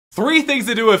3 things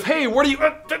to do if, hey, what are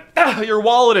you, your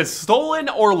wallet is stolen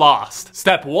or lost.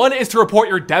 Step 1 is to report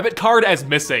your debit card as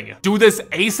missing. Do this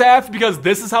ASAP because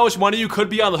this is how much money you could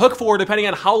be on the hook for depending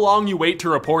on how long you wait to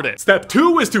report it. Step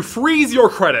 2 is to freeze your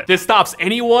credit. This stops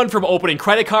anyone from opening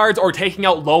credit cards or taking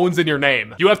out loans in your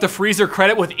name. You have to freeze your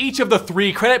credit with each of the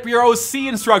 3 credit bureaus. See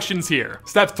instructions here.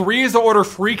 Step 3 is to order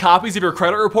free copies of your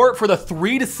credit report for the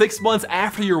 3 to 6 months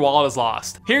after your wallet is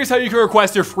lost. Here's how you can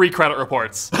request your free credit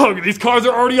reports. Oh, these cards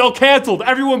are already all canceled.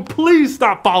 Everyone, please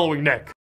stop following Nick.